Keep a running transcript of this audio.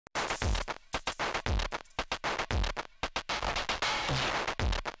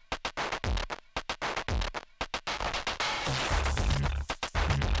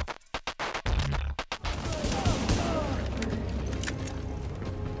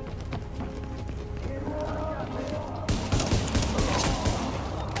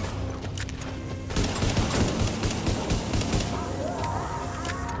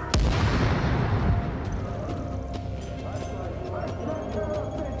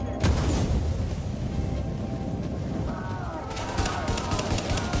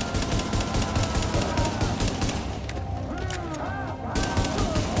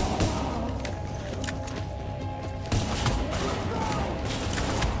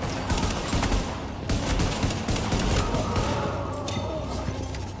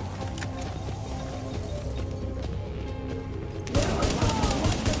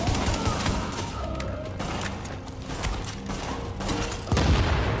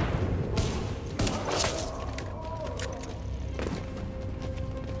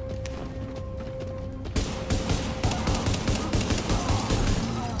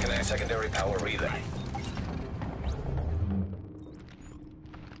power relay.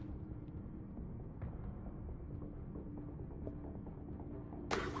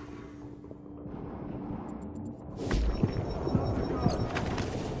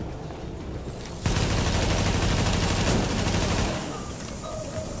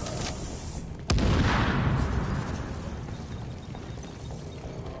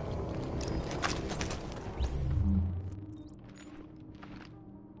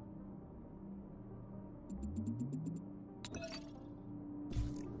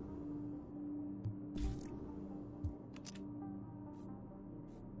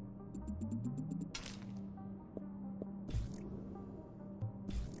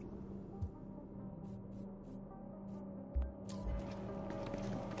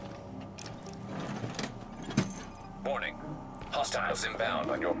 Warning. Hostiles inbound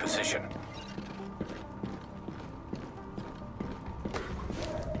on your position.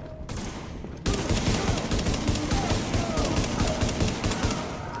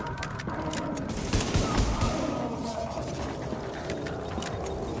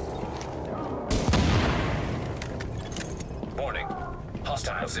 Warning.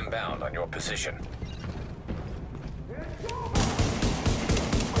 Hostiles inbound on your position.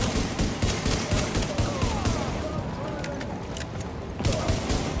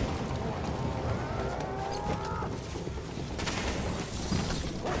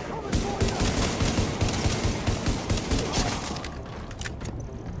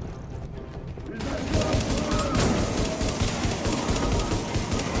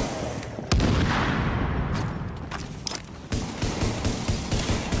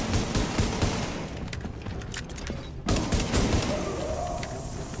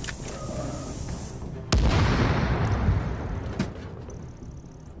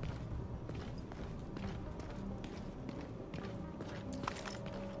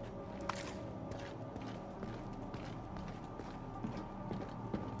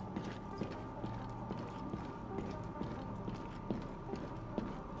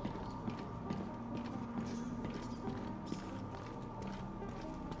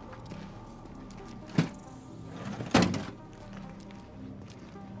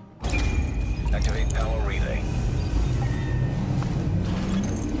 Activate power relay.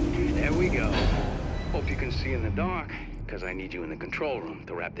 There we go. Hope you can see in the dark, because I need you in the control room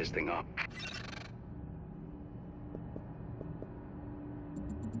to wrap this thing up.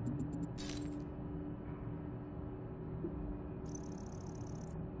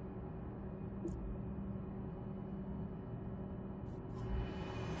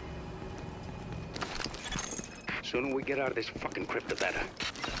 Sooner we get out of this fucking crypt, the better.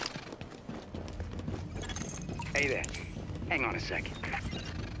 Hey there. Hang on a second.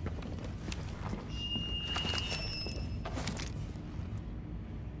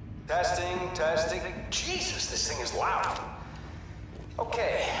 Testing. Jesus, this thing is loud.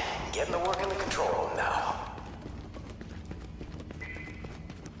 Okay, getting to work in the control room now.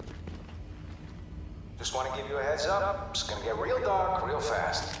 Just want to give you a heads up. It's gonna get real dark real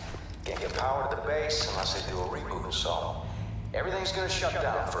fast. Can't get power to the base unless they do a reboot, so everything's gonna shut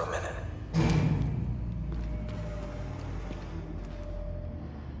down for a minute.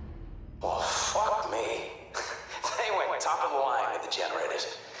 Well, fuck me. They went top of the line with the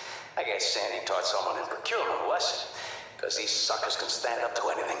generators. I guess Sandy taught someone in procurement a lesson, because these suckers can stand up to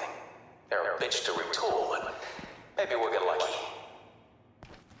anything. They're a bitch to retool, but maybe we'll get lucky.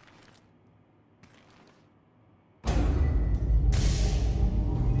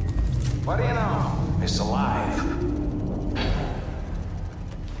 What do you know? It's alive.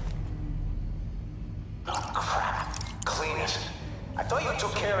 Oh, crap. Clean it. I thought you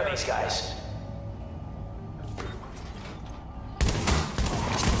took care of these guys.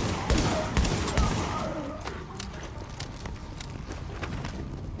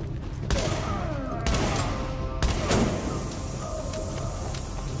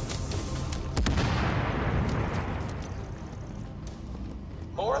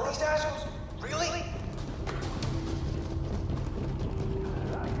 More of these assholes? Really?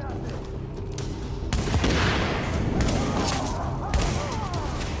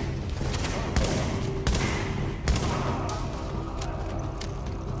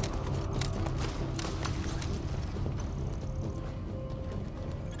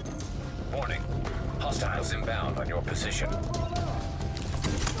 Warning. Hostiles inbound on your position.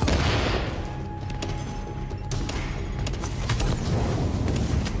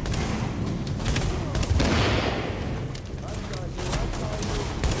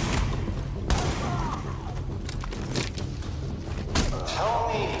 Tell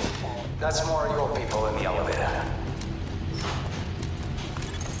me that's more of your people in the elevator.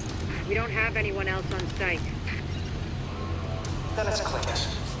 We don't have anyone else on site. Then it's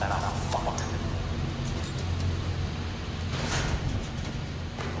Cletus, and I'm fucked.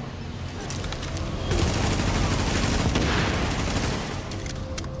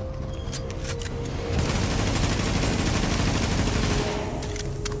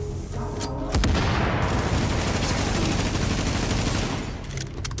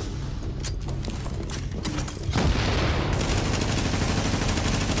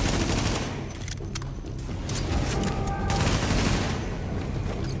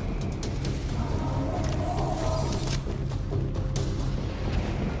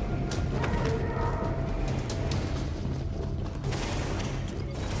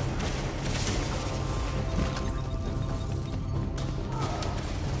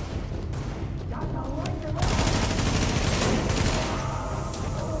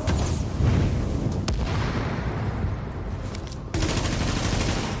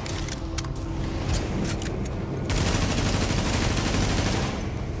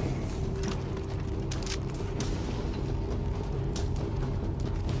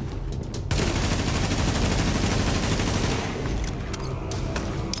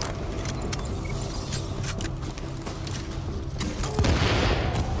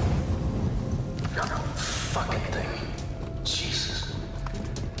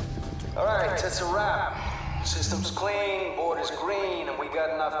 It's a wrap. System's clean, board is green, and we got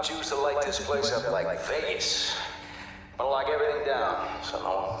enough juice to light this place up like Vegas. Wanna lock everything down, so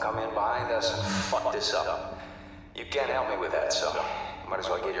no one can come in behind us and fuck this up. You can't help me with that, so might as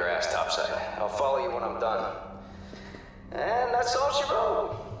well get your ass topside. I'll follow you when I'm done. And that's all she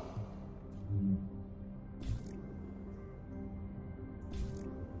wrote.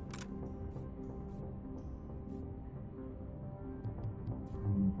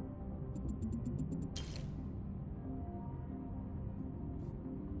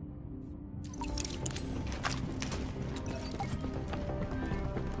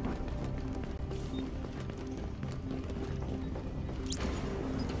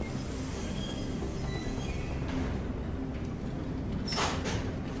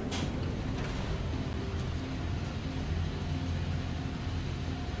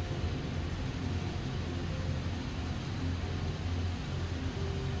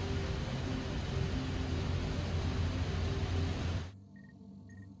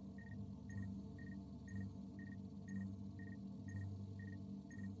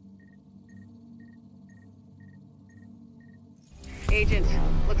 Agent,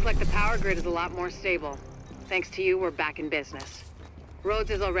 looks like the power grid is a lot more stable. Thanks to you, we're back in business.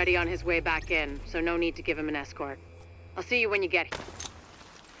 Rhodes is already on his way back in, so no need to give him an escort. I'll see you when you get here.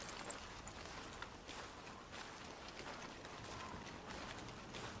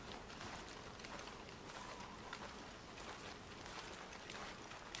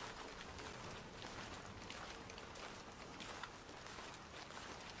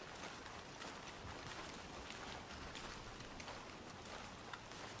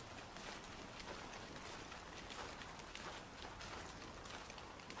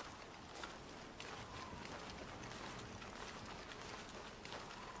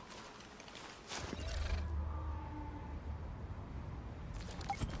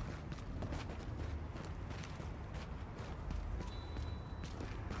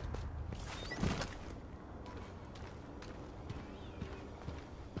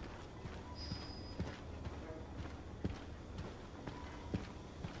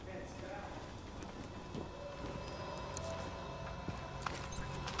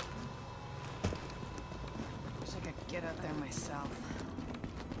 Get up there myself.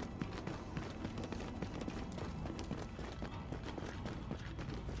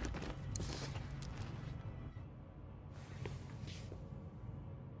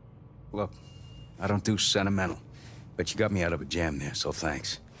 Look, I don't do sentimental, but you got me out of a jam there, so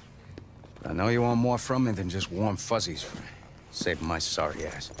thanks. But I know you want more from me than just warm fuzzies for saving my sorry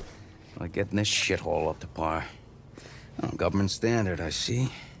ass. Like getting this shithole up to par. Oh, government standard, I see.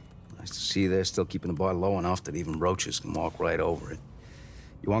 Nice to see they're still keeping the bar low enough that even roaches can walk right over it.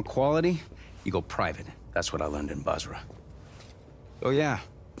 You want quality? You go private. That's what I learned in Basra. Oh yeah.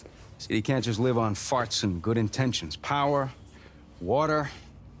 See, you can't just live on farts and good intentions. Power, water,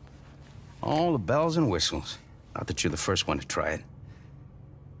 all the bells and whistles. Not that you're the first one to try it.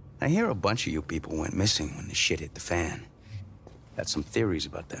 I hear a bunch of you people went missing when the shit hit the fan. Got some theories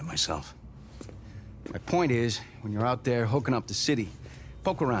about that myself. My point is, when you're out there hooking up the city,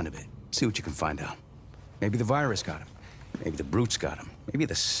 poke around a bit, see what you can find out. Maybe the virus got him. Maybe the brutes got him. Maybe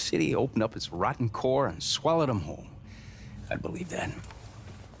the city opened up its rotten core and swallowed him whole. I'd believe that.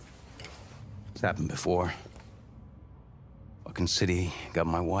 It's happened before. Fucking city got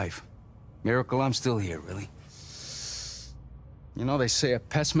my wife. Miracle I'm still here, really. You know, they say a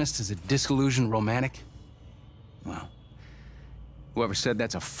pessimist is a disillusioned romantic. Well, whoever said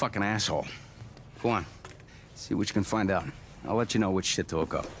that's a fucking asshole. Go on, see what you can find out. I'll let you know which shit to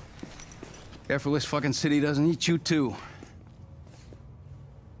hook up. Careful this fucking city doesn't eat you too.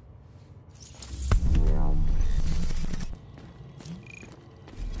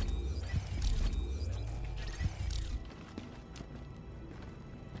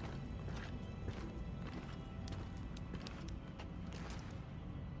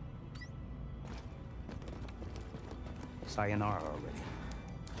 Sayonara already.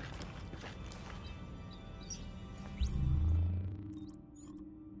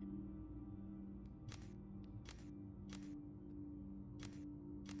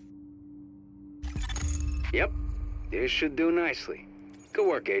 Yep, this should do nicely. Good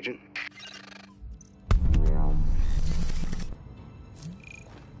work, Agent.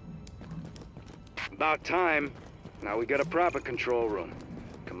 About time. Now we got a proper control room.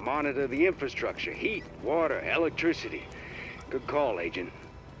 Can monitor the infrastructure, heat, water, electricity. Good call, Agent.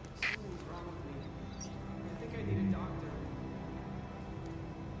 Something's wrong with me. I think I need a doctor.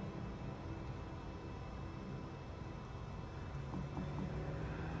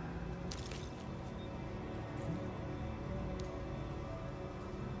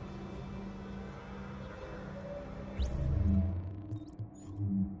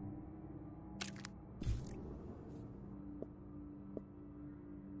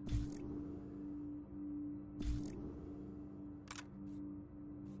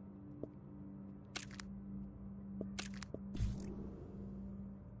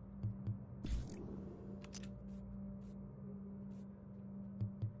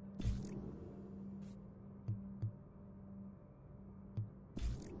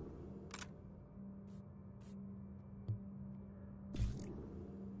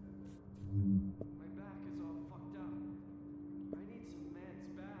 My back is all fucked up. I need some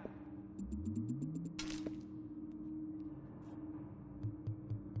meds bad.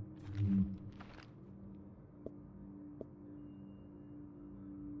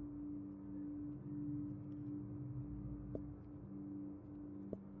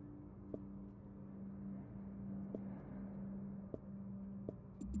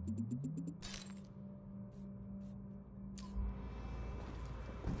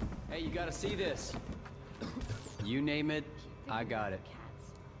 Hey, you gotta see this. You name it, I got it.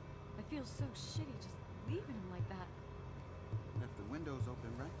 Cats. I feel so shitty just leaving him like that. Left the windows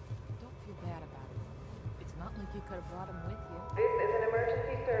open, right? Don't feel bad about it. It's not like you could have brought him with you. This is an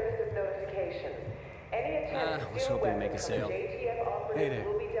emergency services notification. Any attempt to was steal a hoping to weapon make a from sale. the JTF operatives Hey there.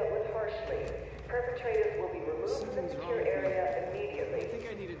 will be dealt with harshly. Perpetrators will be removed from the Something's wrong secure with me. area I immediately. think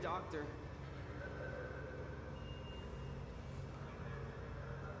I need a doctor.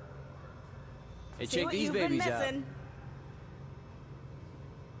 Hey, See check what these you've been babies out. missing.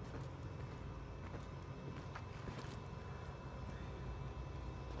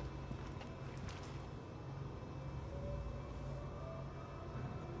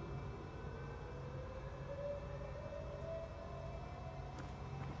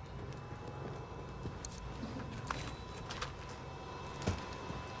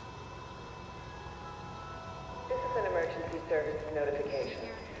 This is an emergency services notification.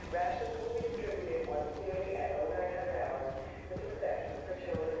 Rations